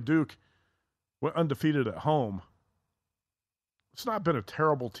 by the way, Duke went undefeated at home. It's not been a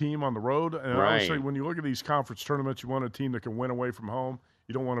terrible team on the road. And obviously, when you look at these conference tournaments, you want a team that can win away from home.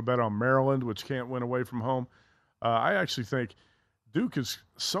 You don't want to bet on Maryland, which can't win away from home. I actually think Duke is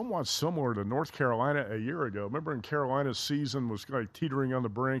somewhat similar to North Carolina a year ago. Remember, in Carolina's season was like teetering on the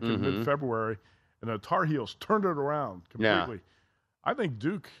brink in mid-February, and the Tar Heels turned it around completely. Yeah. I think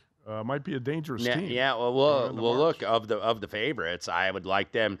Duke might be a dangerous team. Yeah, well, look, of the favorites, I would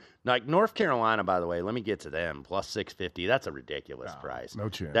like them. Like North Carolina, by the way, let me get to them. Plus 650, that's a ridiculous price. No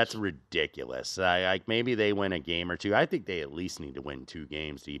chance. That's ridiculous. Maybe they win a game or two. I think they at least need to win 2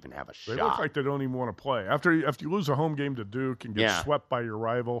 games to even have a shot. They look like they don't even want to play. After you lose a home game to Duke and get swept by your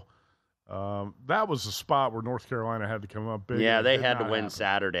rival, that was the spot where North Carolina had to come up big. Yeah, they had to win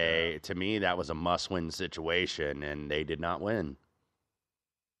Saturday. To me, that was a must-win situation, and they did not win.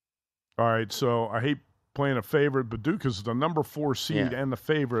 All right, so I hate playing a favorite, but Duke is the number 4 seed and the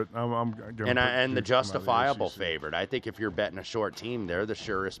favorite. And the justifiable favorite. I think if you're betting a short team, they're the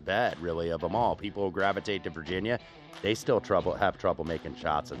surest bet, really, of them all. People who gravitate to Virginia, they still have trouble making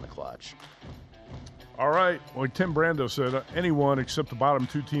shots in the clutch. All right, like Tim Brando said, anyone except the bottom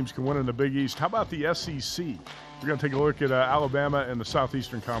 2 teams can win in the Big East. How about the SEC? We're going to take a look at Alabama and the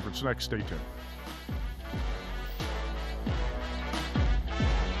Southeastern Conference next. Stay tuned.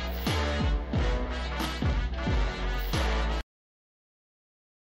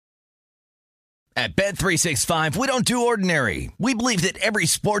 At Bet365, we don't do ordinary. We believe that every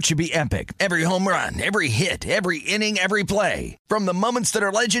sport should be epic. Every home run, every hit, every inning, every play. From the moments that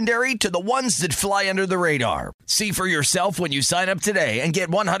are legendary to the ones that fly under the radar. See for yourself when you sign up today and get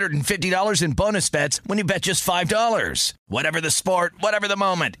 $150 in bonus bets when you bet just $5. Whatever the sport, whatever the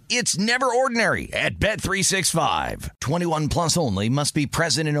moment, it's never ordinary at Bet365. 21 plus only. Must be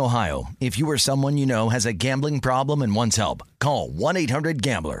present in Ohio. If you or someone you know has a gambling problem and wants help, call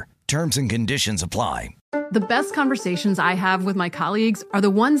 1-800-GAMBLER. Terms and conditions apply. The best conversations I have with my colleagues are the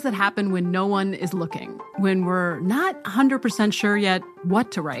ones that happen when no one is looking, when we're not 100% sure yet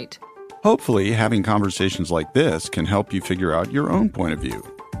what to write. Hopefully, having conversations like this can help you figure out your own point of view.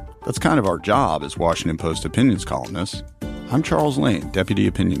 That's kind of our job as Washington Post opinions columnists. I'm Charles Lane, Deputy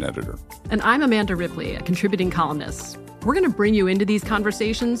Opinion Editor. And I'm Amanda Ripley, a contributing columnist. We're going to bring you into these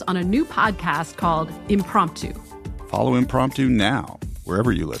conversations on a new podcast called Impromptu. Follow Impromptu now,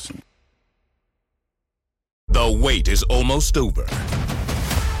 wherever you listen. The wait is almost over.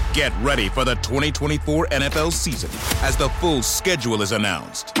 Get ready for the 2024 NFL season as the full schedule is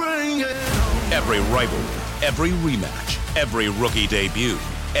announced. Every rivalry, every rematch, every rookie debut,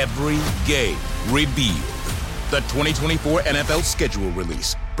 Every game revealed. The 2024 NFL schedule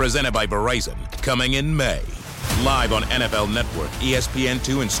release, presented by Verizon, coming in May. Live on NFL Network,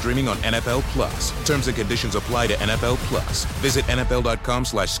 ESPN2, and streaming on NFL Plus. Terms and conditions apply to NFL Plus. Visit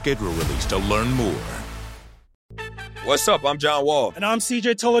NFL.com/schedule release to learn more. What's up? I'm John Wall. And I'm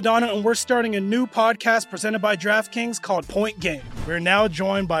CJ Toledano, and we're starting a new podcast presented by DraftKings called Point Game. We're now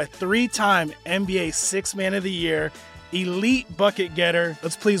joined by three-time NBA Sixth Man of the Year, elite bucket getter.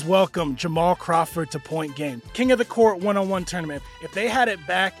 Let's please welcome Jamal Crawford to Point Game. King of the Court one-on-one tournament. If they had it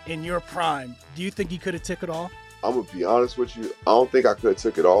back in your prime, do you think you could have took it all? I'm going to be honest with you. I don't think I could have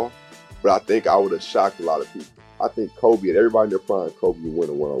took it all, but I think I would have shocked a lot of people. I think Kobe and everybody in their prime, Kobe would win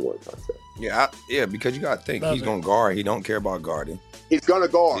a one-on-one contest. Yeah, because you got to think. He's going to guard. He don't care about guarding. He's going to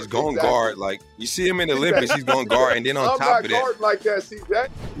guard. He's going to guard. Like, you see him in the Olympics, he's going to guard. And then on top of that. I'm not guarding like that, CJ.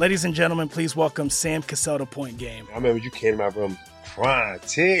 Ladies and gentlemen, please welcome Sam Cassell to Point Game. I remember you came to my room crying,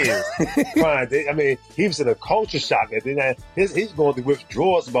 tears. Crying. I mean, he was in a culture shock. And then he's going through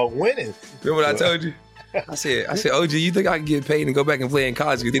withdrawals about winning. Remember what I told you? I said, OG, you think I can get paid and go back and play in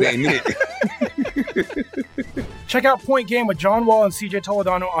college because it ain't it? Check out Point Game with John Wall and CJ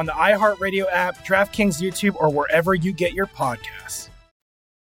Toledano on the iHeartRadio app, DraftKings YouTube, or wherever you get your podcasts.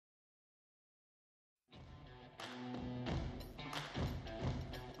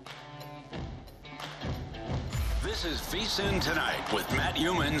 This is VSiN Tonight with Matt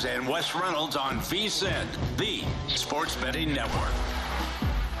Humans and Wes Reynolds on VSiN, the sports betting network.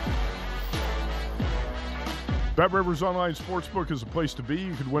 BetRivers Online Sportsbook is a place to be.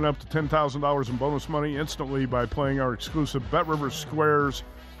 You could win up to $10,000 in bonus money instantly by playing our exclusive BetRivers Squares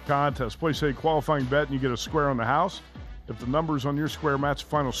contest. Place a qualifying bet and you get a square on the house. If the numbers on your square match the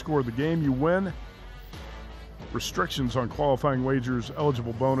final score of the game, you win. Restrictions on qualifying wagers,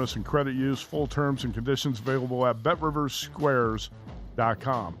 eligible bonus, and credit use. Full terms and conditions available at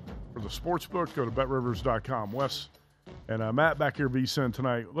BetRiversSquares.com. For the sportsbook, go to BetRivers.com. Wes and Matt back here, VSiN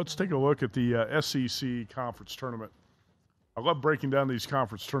tonight. Let's take a look at the SEC conference tournament. I love breaking down these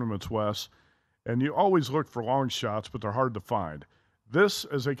conference tournaments, Wes, and you always look for long shots, but they're hard to find. This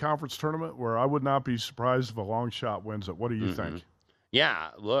is a conference tournament where I would not be surprised if a long shot wins it. What do you think? Yeah,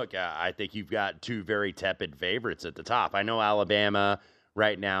 look, I think you've got two very tepid favorites at the top. I know Alabama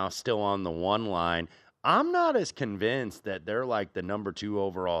right now still on the one line. I'm not as convinced that they're like the number 2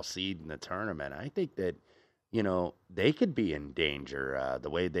 overall seed in the tournament. I think that, you know, they could be in danger the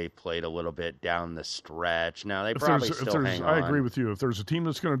way they played a little bit down the stretch. Now, they probably still hang on. I agree with you. If there's a team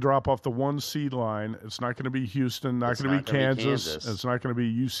that's going to drop off the 1 seed line, it's not going to be Houston, not going to be Kansas. It's not going to be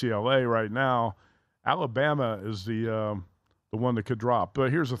UCLA right now. Alabama is the one that could drop. But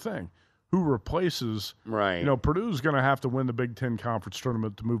here's the thing. Who replaces – right? You know, Purdue's going to have to win the Big Ten Conference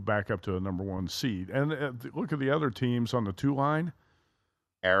tournament to move back up to a number 1 seed. And look at the other teams on the 2 line.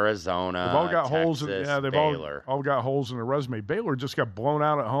 Arizona, they've all got Texas, holes. They've all got holes in their resume. Baylor just got blown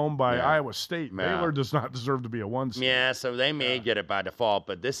out at home by Iowa State. Yeah. Baylor does not deserve to be a 1 seed. Yeah, so they may get it by default,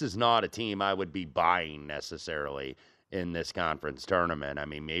 but this is not a team I would be buying necessarily in this conference tournament. I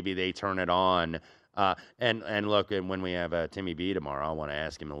mean, maybe they turn it on. And look, and when we have Timmy B tomorrow, I want to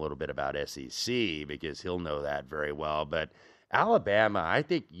ask him a little bit about SEC because he'll know that very well. But Alabama, I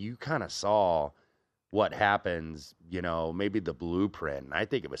think you kind of saw what happens, you know, maybe the blueprint. I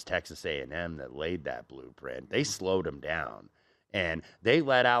think it was Texas A&M that laid that blueprint. They slowed them down. And they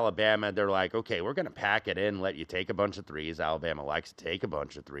let Alabama, they're like, okay, we're going to pack it in, let you take a bunch of threes. Alabama likes to take a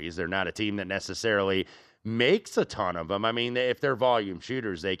bunch of threes. They're not a team that necessarily makes a ton of them. I mean, if they're volume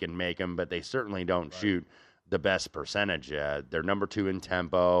shooters, they can make them, but they certainly don't shoot the best percentage. They're number 2 in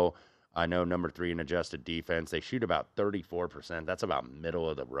tempo. I know number 3 in adjusted defense. They shoot about 34%. That's about middle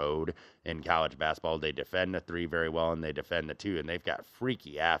of the road in college basketball. They defend the 3 very well, and they defend the 2, and they've got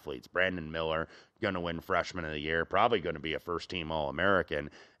freaky athletes. Brandon Miller, going to win Freshman of the Year, probably going to be a first-team All-American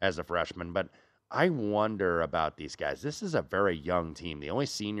as a freshman. But I wonder about these guys. This is a very young team. The only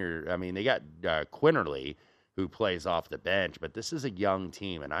senior, I mean, they got Quinterly, who plays off the bench, but this is a young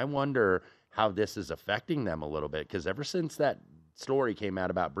team, and I wonder how this is affecting them a little bit, because ever since that story came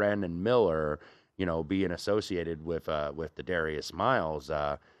out about Brandon Miller, you know, being associated with the Darius Miles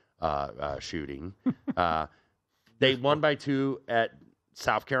shooting, they won by 2 at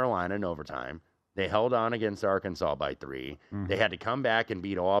South Carolina in overtime. They held on against Arkansas by 3. Mm-hmm. They had to come back and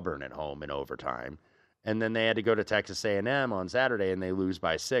beat Auburn at home in overtime. And then they had to go to Texas A&M on Saturday, and they lose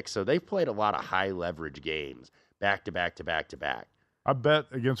by 6. So they've played a lot of high-leverage games back to back to back to back. I bet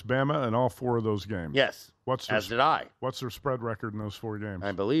against Bama in all 4 of those games. Yes, as did I. What's their spread record in those 4 games?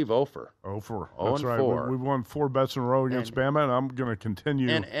 I believe 0-4. 0-4. 0-4. That's right. We've won 4 bets in a row against Bama, and I'm going to continue.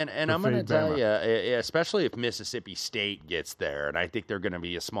 And I'm going to tell you, especially if Mississippi State gets there, and I think they're going to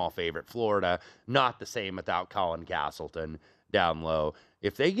be a small favorite. Florida, not the same without Colin Castleton down low.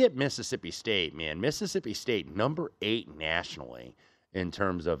 If they get Mississippi State, man, Mississippi State number 8 nationally in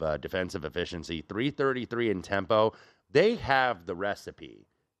terms of defensive efficiency, 333 in tempo. They have the recipe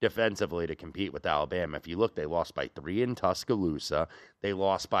defensively to compete with Alabama. If you look, they lost by 3 in Tuscaloosa. They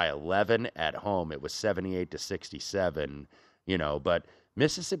lost by 11 at home. It was 78-67, but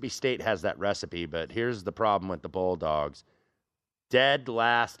Mississippi State has that recipe. But here's the problem with the Bulldogs. Dead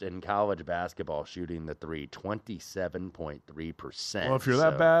last in college basketball shooting the 3, 27.3%. Well, if you're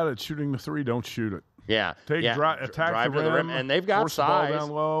that bad at shooting the 3, don't shoot it. Yeah. Attack drive the rim, and they've got force size. The ball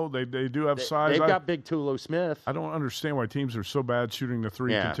down low. They do have size. They've got big Tulo Smith. I don't understand why teams are so bad shooting the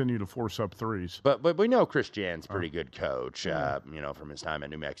 3 continue to force up 3s. But we know Chris Jan's pretty good coach, from his time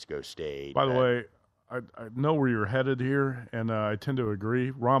at New Mexico State. By the way, I know where you're headed here, and I tend to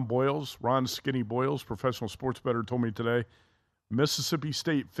agree. Ron Skinny Boyles, professional sports bettor, told me today, Mississippi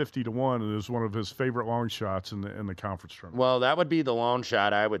State 50-1 is one of his favorite long shots in the conference tournament. Well, that would be the long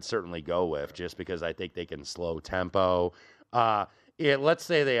shot I would certainly go with, just because I think they can slow tempo. Let's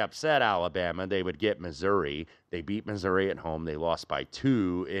say they upset Alabama, they would get Missouri. They beat Missouri at home. They lost by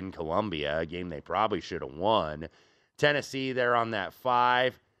 2 in Columbia, a game they probably should have won. Tennessee, they're on that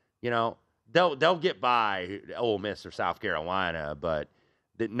 5. They'll get by Ole Miss or South Carolina, but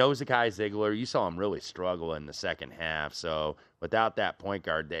Zakai Ziegler, you saw him really struggle in the second half. So without that point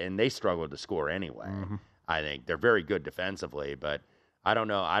guard, and they struggled to score anyway. Mm-hmm. I think they're very good defensively, but I don't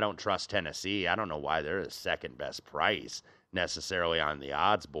know. I don't trust Tennessee. I don't know why they're the second best price necessarily on the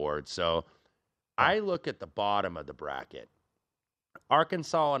odds board. So I look at the bottom of the bracket.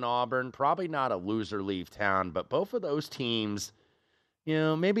 Arkansas and Auburn, probably not a loser leave town, but both of those teams,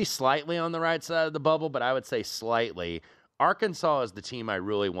 maybe slightly on the right side of the bubble, but I would say slightly. Arkansas is the team I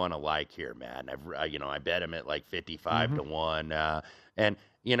really want to like here, man. I bet them at like 55-1. And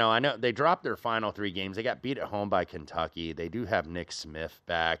I know they dropped their final 3 games. They got beat at home by Kentucky. They do have Nick Smith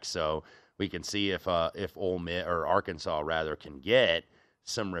back, so we can see if Ole Miss or Arkansas rather can get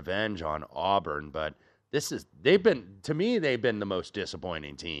some revenge on Auburn. But they've been the most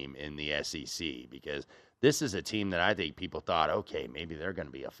disappointing team in the SEC, because this is a team that I think people thought, okay, maybe they're going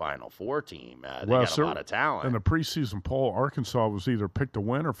to be a Final Four team. They got a lot of talent. In the preseason poll, Arkansas was either picked to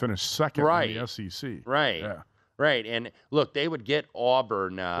win or finish second in the SEC. Right. Yeah. Right. And look, they would get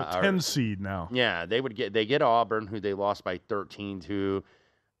Auburn. 10 seed now. Yeah, they get Auburn, who they lost by 13 to.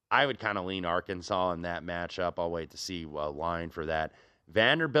 I would kind of lean Arkansas in that matchup. I'll wait to see a line for that.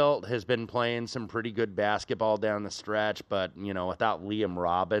 Vanderbilt has been playing some pretty good basketball down the stretch, but without Liam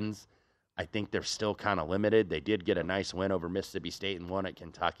Robbins, I think they're still kind of limited. They did get a nice win over Mississippi State and won at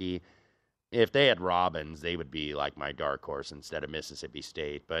Kentucky. If they had Robbins, they would be like my dark horse instead of Mississippi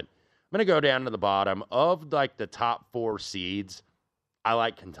State. But I'm going to go down to the bottom. Of like the top 4 seeds, I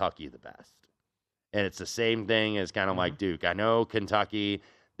like Kentucky the best. And it's the same thing as kind of like Duke. I know Kentucky,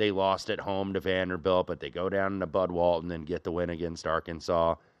 they lost at home to Vanderbilt, but they go down to Bud Walton and get the win against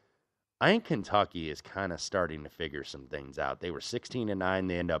Arkansas. I think Kentucky is kind of starting to figure some things out. They were 16-9.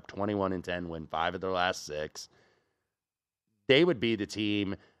 They end up 21-10, win 5 of their last 6. They would be the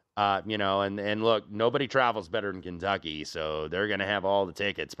team, and look, nobody travels better than Kentucky, so they're going to have all the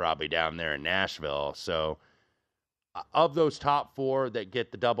tickets probably down there in Nashville. So of those top 4 that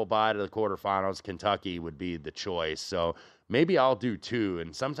get the double bye to the quarterfinals, Kentucky would be the choice. So maybe I'll do 2,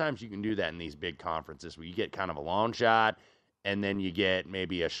 and sometimes you can do that in these big conferences where you get kind of a long shot, and then you get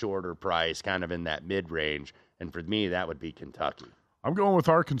maybe a shorter price kind of in that mid-range. And for me, that would be Kentucky. I'm going with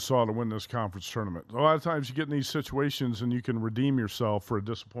Arkansas to win this conference tournament. A lot of times you get in these situations and you can redeem yourself for a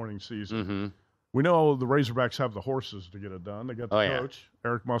disappointing season. Mm-hmm. We know the Razorbacks have the horses to get it done. They got the coach,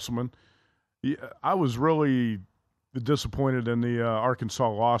 Eric Musselman. I was really disappointed in the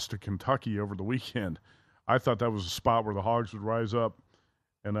Arkansas loss to Kentucky over the weekend. I thought that was a spot where the Hogs would rise up,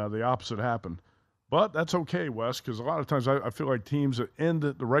 and the opposite happened. But that's okay, Wes, because a lot of times I feel like teams that end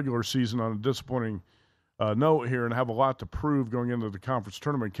the regular season on a disappointing note here and have a lot to prove going into the conference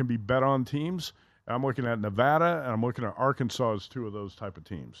tournament can be bet on teams. And I'm looking at Nevada, and I'm looking at Arkansas as 2 of those type of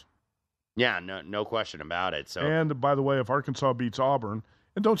teams. Yeah, no question about it. So, and, by the way, if Arkansas beats Auburn,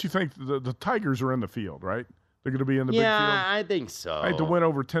 and don't you think the Tigers are in the field, right? They're going to be in the big field? Yeah, I think so. I think the win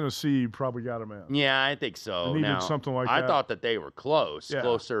over Tennessee probably got them in. Yeah, I think so. They needed something like that. I thought that they were closer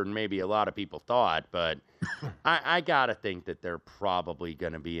than maybe a lot of people thought, but I got to think that they're probably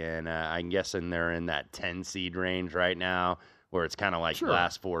going to be in, I'm guessing they're in that 10 seed range right now, where it's kind of like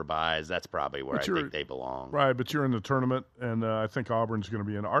last 4 byes. That's probably where I think they belong. Right, but you're in the tournament, and I think Auburn's going to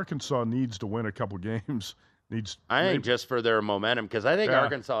be in. Arkansas needs to win a couple games. I think just for their momentum, because I think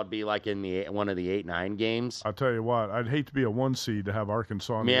Arkansas would be like in one of the 8-9 games. I'll tell you what, I'd hate to be a 1 seed to have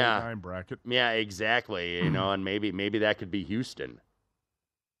Arkansas in the 8-9 bracket. Yeah, exactly. And maybe that could be Houston.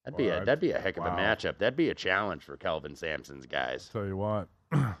 That'd be a heck of a matchup. That'd be a challenge for Kelvin Sampson's guys. I'll tell you what.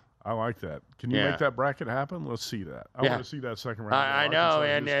 I like that. Can you make that bracket happen? Let's see that. I want to see that second round. I know,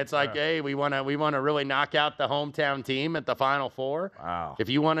 and it's like, hey, we want to really knock out the hometown team at the Final Four. Wow. If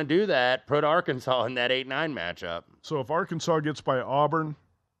you want to do that, put Arkansas in that 8-9 matchup. So if Arkansas gets by Auburn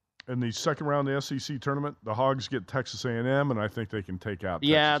in the second round of the SEC tournament, the Hogs get Texas A&M, and I think they can take out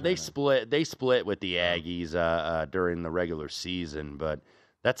Texas A&M. They split with the Aggies during the regular season, but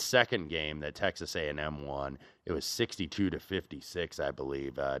that second game that Texas A&M won, it was 62-56, I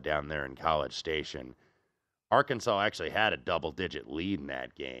believe, down there in College Station. Arkansas actually had a double-digit lead in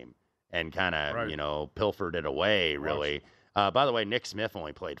that game and kind of, pilfered it away, really. By the way, Nick Smith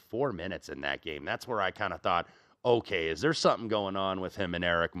only played 4 minutes in that game. That's where I kind of thought, okay, is there something going on with him and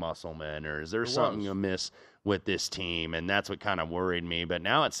Eric Musselman, or is there something amiss with this team? And that's what kind of worried me. But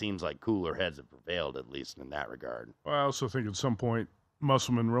now it seems like cooler heads have prevailed, at least in that regard. Well, I also think at some point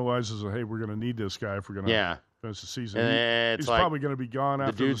Musselman realizes that, hey, we're going to need this guy if we're going to finish the season. He's probably going to be gone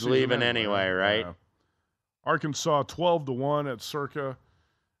after the dude's season leaving anyway, right? Yeah. Arkansas 12-1 at Circa.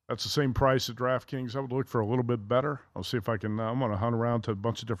 That's the same price at DraftKings. I would look for a little bit better. I'll see if I can. I'm going to hunt around to a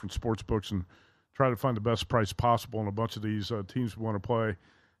bunch of different sports books and try to find the best price possible on a bunch of these teams we want to play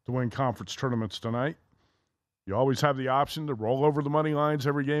to win conference tournaments tonight. You always have the option to roll over the money lines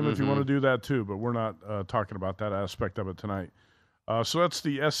every game if you want to do that too, but we're not talking about that aspect of it tonight. So that's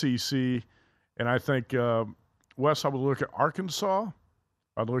the SEC, and I think, Wes, I would look at Arkansas.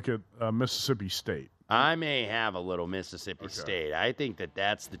 I'd look at Mississippi State. I may have a little Mississippi State. I think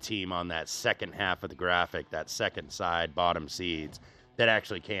that's the team on that second half of the graphic, that second side, bottom seeds, that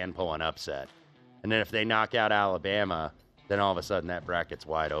actually can pull an upset. And then if they knock out Alabama, then all of a sudden that bracket's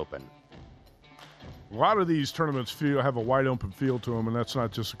wide open. A lot of these tournaments have a wide open feel to them, and that's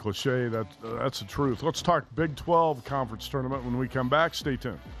not just a cliche. That's the truth. Let's talk Big 12 conference tournament when we come back. Stay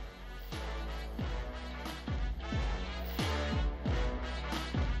tuned.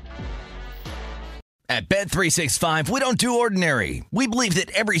 At Bet365, we don't do ordinary. We believe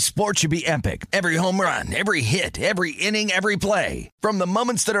that every sport should be epic. Every home run, every hit, every inning, every play. From the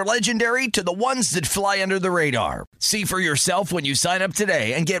moments that are legendary to the ones that fly under the radar. See for yourself when you sign up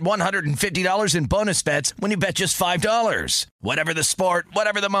today and get $150 in bonus bets when you bet just $5. Whatever the sport,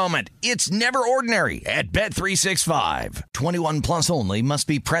 whatever the moment, it's never ordinary at Bet365. 21 plus only. Must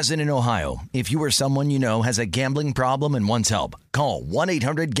be present in Ohio. If you or someone you know has a gambling problem and wants help, call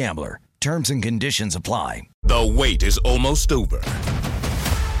 1-800-GAMBLER. Terms and conditions apply. The wait is almost over.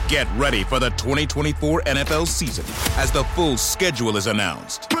 Get ready for the 2024 NFL season as the full schedule is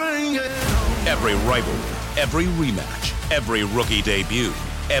announced. Bring it on. Every rivalry, every rematch, every rookie debut,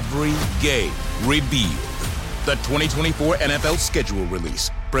 every game revealed. The 2024 NFL schedule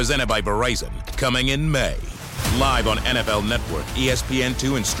release, presented by Verizon, coming in May. Live on NFL Network,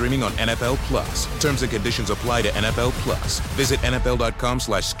 ESPN2, and streaming on NFL Plus. Terms and conditions apply to NFL Plus. Visit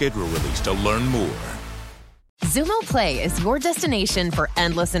NFL.com/schedule release to learn more. Xumo Play is your destination for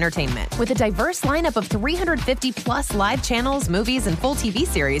endless entertainment. With a diverse lineup of 350-plus live channels, movies, and full TV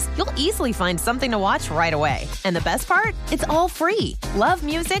series, you'll easily find something to watch right away. And the best part? It's all free. Love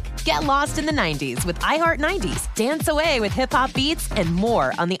music? Get lost in the 90s with iHeart 90s, dance away with hip-hop beats, and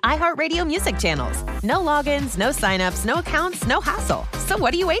more on the iHeartRadio music channels. No logins, no signups, no accounts, no hassle. So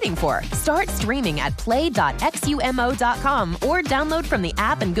what are you waiting for? Start streaming at play.xumo.com or download from the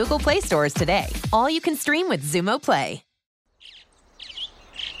app and Google Play stores today. All you can stream with Xumo Play.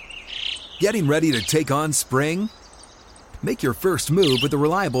 Getting ready to take on spring? Make your first move with the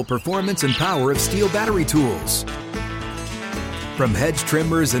reliable performance and power of Steel battery tools. From hedge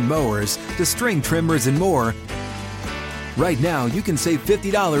trimmers and mowers to string trimmers and more, right now you can save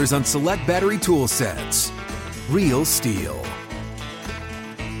 $50 on select battery tool sets. Real Steel.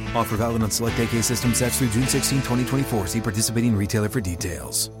 Offer valid on select AK system sets through June 16, 2024. See participating retailer for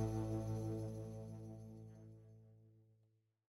details.